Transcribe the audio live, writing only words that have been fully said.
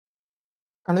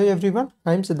Hello everyone,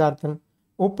 I'm Siddharthan.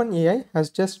 OpenAI has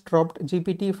just dropped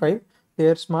GPT-5,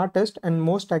 their smartest and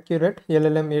most accurate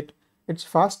LLM yet. It's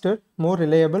faster, more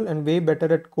reliable, and way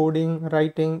better at coding,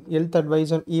 writing, health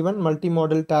advice, and even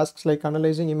multimodal tasks like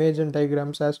analyzing image and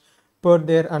diagrams as per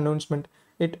their announcement.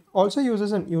 It also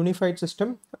uses an unified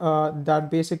system that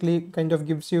basically kind of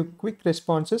gives you quick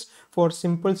responses for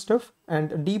simple stuff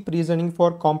and deep reasoning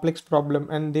for complex problem.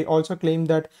 And they also claim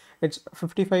that it's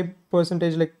 55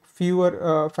 percentage like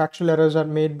fewer factual errors are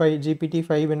made by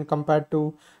GPT-5 when compared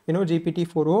to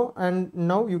GPT-4o, and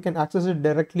now you can access it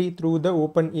directly through the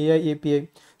OpenAI API.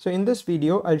 So in this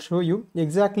video I'll show you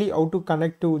exactly how to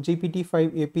connect to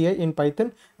GPT-5 API in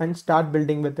Python and start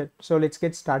building with it. So let's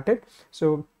get started.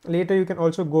 So later you can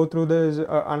also go through this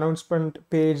announcement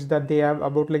page that they have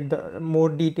about like the more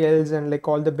details and like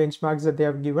all the benchmarks that they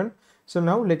have given. So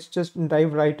now let's just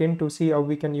dive right in to see how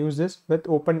we can use this with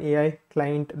OpenAI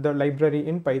client, the library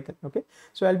in Python. Okay,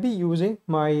 so I'll be using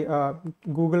my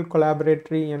Google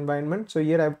Collaboratory environment. So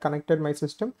here I've connected my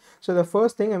system. So the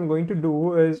first thing I'm going to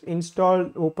do is install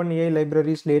OpenAI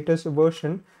library's latest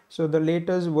version. So the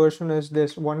latest version is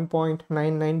this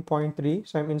 1.99.3.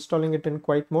 So I'm installing it in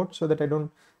quiet mode so that I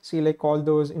don't see like all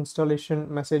those installation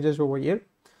messages over here.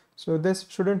 So this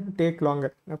shouldn't take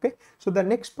longer. Okay, so the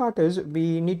next part is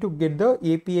we need to get the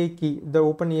API key, the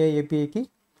OpenAI API key.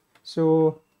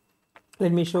 So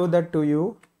let me show that to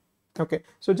you. Okay,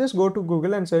 so just go to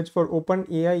Google and search for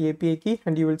OpenAI API key,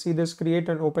 and you will see this create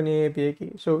an OpenAI API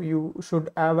key. So you should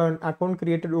have an account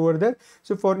created over there.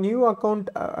 So for new account,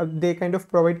 they kind of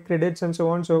provide credits and so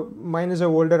on. So mine is a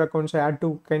older account, so I had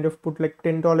to kind of put like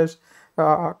 $10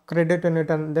 credit in it,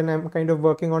 and then I'm kind of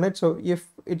working on it. So if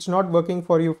it's not working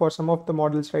for you for some of the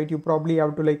models, right, you probably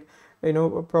have to like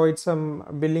provide some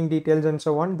billing details and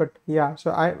so on. But yeah,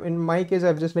 so I in my case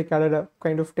I've just like added a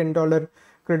kind of $10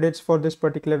 credits for this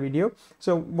particular video.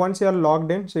 So once you're logged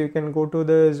in, so you can go to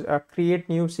this create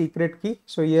new secret key.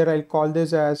 So here I'll call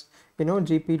this as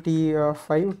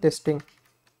GPT-5 testing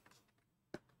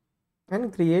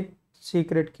and create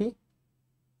secret key.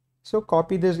 So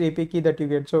copy this API key that you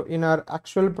get. So in our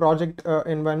actual project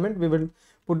environment, we will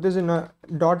put this in a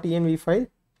 .env file.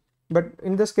 But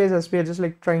in this case, as we are just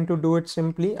like trying to do it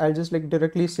simply, I'll just like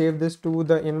directly save this to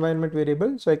the environment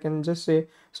variable. So I can just say,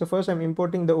 so first I'm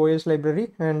importing the OS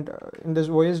library, and in this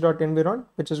os.environ,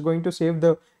 which is going to save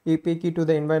the API key to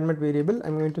the environment variable,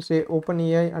 I'm going to say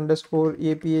OpenAI underscore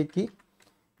API key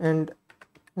and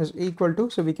is equal to,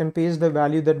 so we can paste the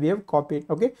value that we have copied.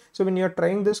 Okay, so when you're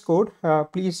trying this code,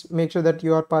 please make sure that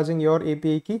you are passing your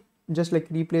API key. Just like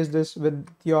replace this with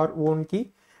your own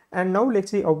key. And now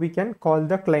let's see how we can call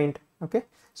the client. Okay,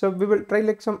 so we will try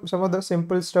like some of the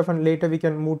simple stuff, and later we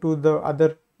can move to the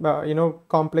other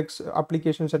complex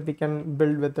applications that we can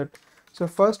build with it. So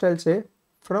first I'll say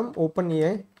from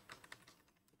OpenAI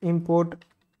import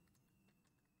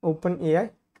OpenAI.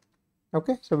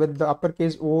 Okay, so with the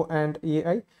uppercase O and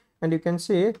AI, and you can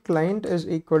say client is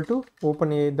equal to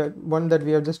OpenAI, the one that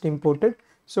we have just imported.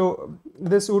 So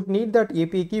this would need that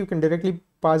API key, you can directly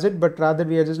pass it, but rather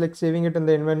we are just like saving it in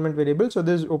the environment variable. So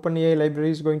this OpenAI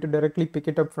library is going to directly pick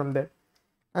it up from there.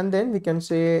 And then we can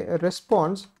say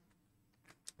response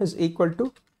is equal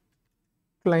to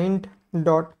client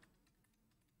dot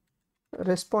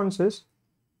responses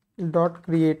dot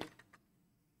create.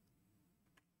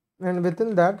 And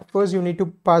within that, first you need to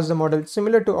pass the model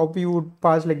similar to how you would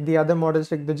pass like the other models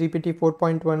like the GPT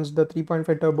 4.1s, the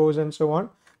 3.5 turbos and so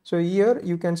on. So here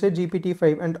you can say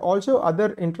GPT-5, and also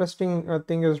other interesting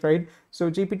thing is, right, so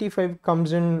GPT-5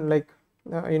 comes in like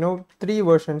three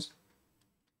versions.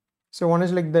 So one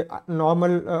is like the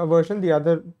normal version, the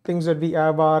other things that we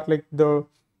have are like the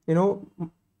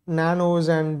nanos,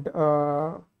 and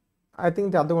I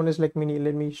think the other one is like mini.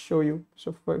 Let me show you.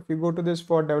 So if you go to this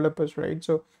for developers, right?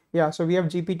 So yeah, so we have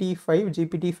GPT-5,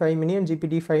 GPT-5 mini, and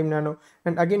GPT-5 nano.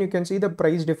 And again, you can see the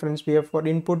price difference. We have for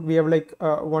input, we have like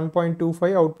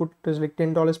 1.25, output is like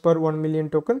 $10 per 1 million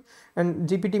token. And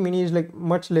GPT mini is like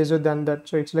much lesser than that.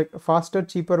 So it's like a faster,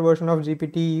 cheaper version of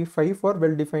GPT-5 for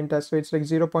well-defined tasks. So it's like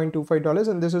 $0.25,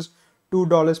 and this is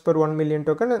 $2 per 1 million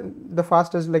token, and the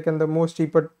fastest like and the most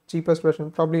cheapest version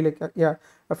probably like yeah,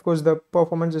 of course the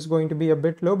performance is going to be a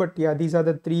bit low, but yeah, these are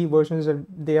the three versions that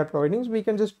they are providing. So we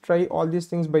can just try all these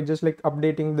things by just like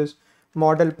updating this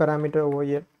model parameter over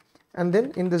here. And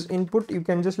then in this input you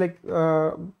can just like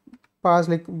pass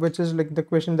like which is like the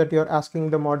question that you're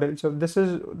asking the model. So this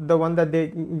is the one that they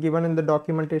given in the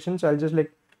documentation, so I'll just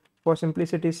like for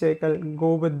simplicity's sake I'll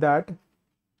go with that.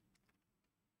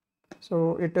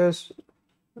 So it is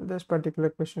this particular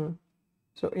question.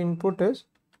 So input is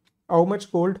how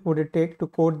much gold would it take to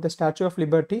code the Statue of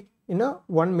Liberty in a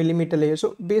 1 millimeter layer.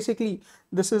 So basically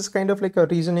this is kind of like a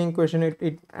reasoning question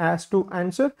it has to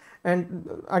answer. And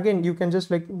again, you can just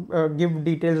like give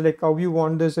details like how you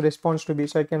want this response to be.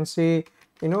 So I can say,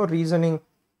 reasoning.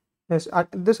 Yes,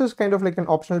 this is kind of like an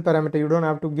optional parameter. You don't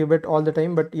have to give it all the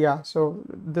time, but yeah. So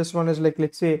this one is like,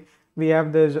 let's say we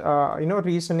have this,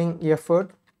 reasoning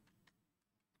effort.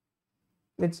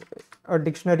 It's a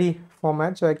dictionary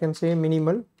format, so I can say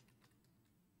minimal.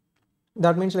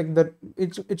 That means like that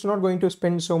it's not going to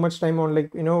spend so much time on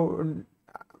like,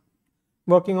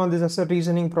 working on this as a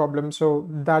reasoning problem. So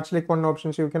that's like one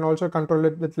option. So you can also control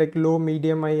it with like low,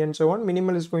 medium, high, and so on.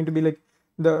 Minimal is going to be like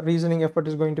the reasoning effort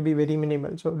is going to be very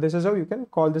minimal. So this is how you can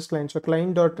call this client. So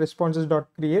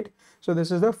client.responses.create. So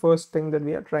this is the first thing that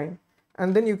we are trying.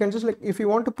 And then you can just like, if you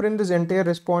want to print this entire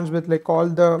response with like all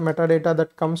the metadata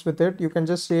that comes with it, you can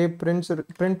just say print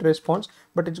response,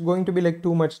 but it's going to be like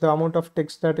too much. The amount of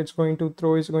text that it's going to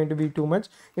throw is going to be too much.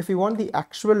 If you want the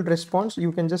actual response,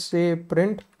 you can just say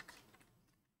print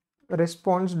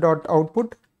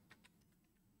response.output.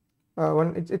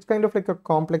 It's kind of like a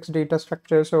complex data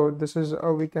structure, so this is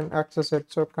how we can access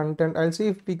it. So content, I'll see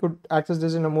if we could access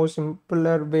this in a more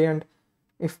simpler way, and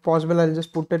if possible I'll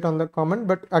just put it on the comment.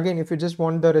 But again, if you just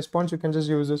want the response, you can just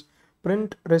use this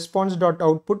print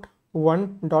response.output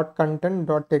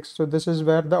 1.content.text. so this is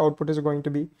where the output is going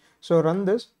to be. So run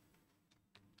this.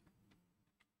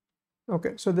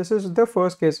 Okay, so this is the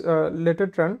first case. Let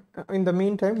it run. In the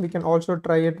meantime, we can also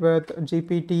try it with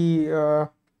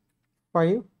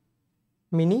GPT-5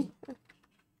 mini.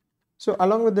 So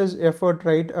along with this effort,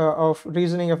 right, of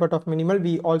reasoning effort of minimal,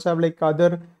 we also have like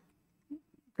other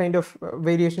kind of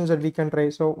variations that we can try.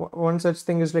 So one such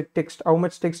thing is like text, how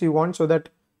much text you want, so that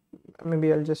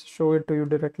maybe I'll just show it to you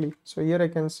directly. So here I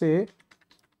can say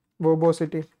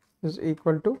verbosity is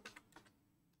equal to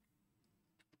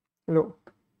low.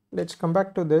 Let's come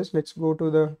back to this. Let's go to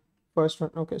the first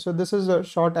one. Okay, so this is a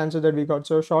short answer that we got.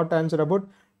 So short answer about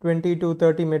 20 to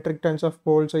 30 metric tons of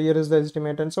coal. So here is the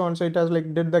estimate and so on. So it has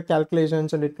like did the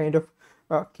calculations and it kind of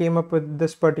came up with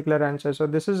this particular answer. So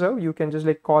this is how you can just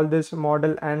like call this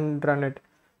model and run it,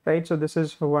 right? So this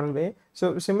is one way.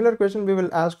 So similar question we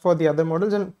will ask for the other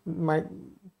models, and my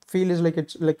feel is like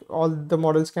it's like all the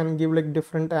models can give like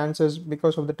different answers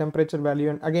because of the temperature value,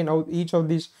 and again how each of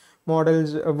these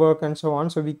models work and so on.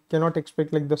 So we cannot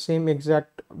expect like the same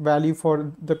exact value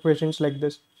for the questions like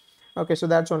this. Okay, so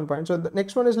that's one point. So the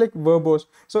next one is like verbose.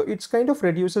 So it's kind of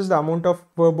reduces the amount of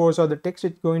verbose or the text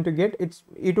it's going to get.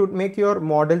 It would make your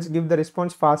models give the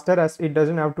response faster, as it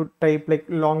doesn't have to type like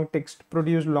long text,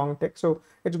 produce long text. So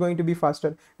it's going to be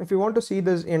faster. If you want to see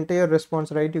this entire response,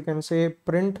 right, you can say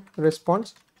print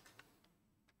response.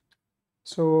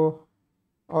 So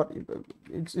or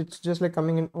it's just like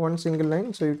coming in one single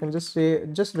line. So you can just say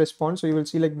just response. So you will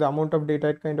see like the amount of data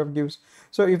it kind of gives.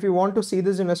 So if you want to see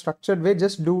this in a structured way,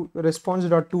 just do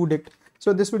response.toDict.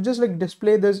 So this would just like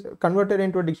display this, convert it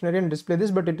into a dictionary and display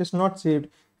this, but it is not saved.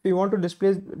 If you want to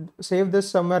save this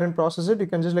somewhere and process it, you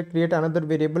can just like create another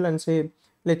variable and say,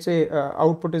 let's say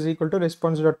output is equal to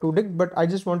response.toDict, but I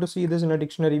just want to see this in a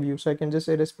dictionary view. So I can just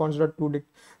say response.toDict.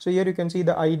 So here you can see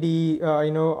the ID,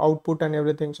 output and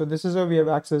everything. So this is how we have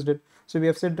accessed it. So we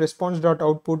have said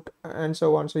response.output and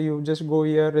so on. So you just go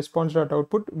here,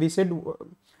 response.output. We said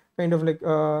kind of like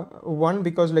one,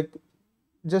 because like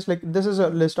just like this is a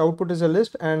list, output is a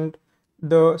list, and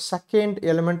the second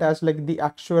element as like the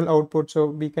actual output. So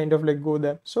we kind of like go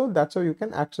there. So that's how you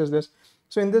can access this.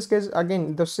 So in this case,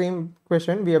 again, the same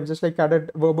question, we have just like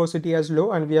added verbosity as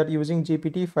low, and we are using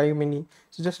GPT-5 mini.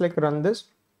 So just like run this.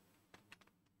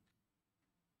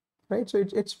 Right, so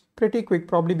it's pretty quick,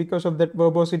 probably because of that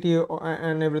verbosity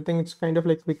and everything. It's kind of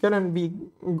like quicker, and we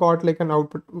got like an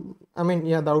output. I mean,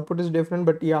 yeah, the output is different,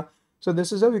 but yeah. So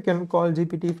this is how we can call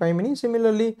GPT-5 mini.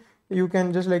 Similarly, you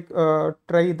can just like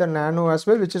try the nano as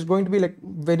well, which is going to be like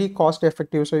very cost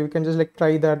effective. So you can just like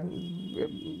try that.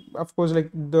 Of course, like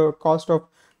the cost of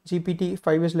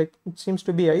GPT-5 is like, it seems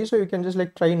to be high, so you can just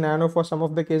like try nano for some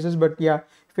of the cases. But yeah,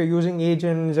 if you're using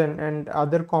agents and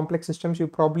other complex systems, you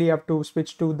probably have to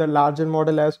switch to the larger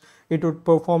model, as it would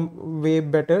perform way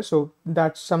better. So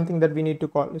that's something that we need to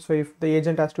call. So if the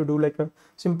agent has to do like a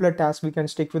simpler task, we can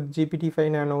stick with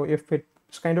GPT-5 nano. If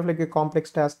it's kind of like a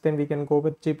complex task, then we can go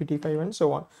with GPT-5 and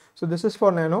so on. So this is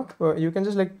for nano. You can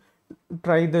just like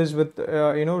try this with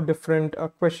different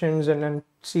questions and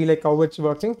see like how it's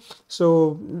working.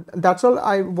 So that's all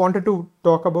I wanted to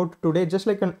talk about today, just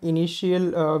like an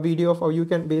initial video of how you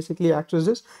can basically access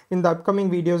this. In the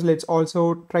upcoming videos, let's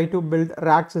also try to build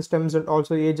RAG systems and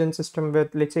also agent system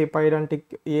with, let's say, Pydantic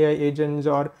AI agents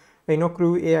or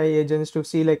crew AI agents to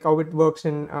see like how it works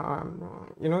in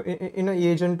in an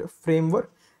agent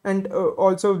framework. And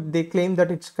also they claim that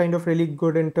it's kind of really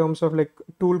good in terms of like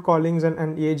tool callings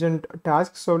and agent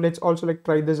tasks. So let's also like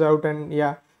try this out, and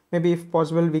yeah, maybe if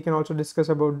possible we can also discuss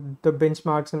about the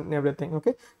benchmarks and everything.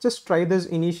 Okay, just try this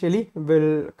initially.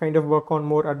 We'll kind of work on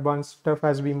more advanced stuff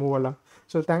as we move along.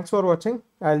 So thanks for watching.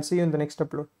 I'll see you in the next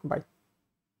upload. Bye.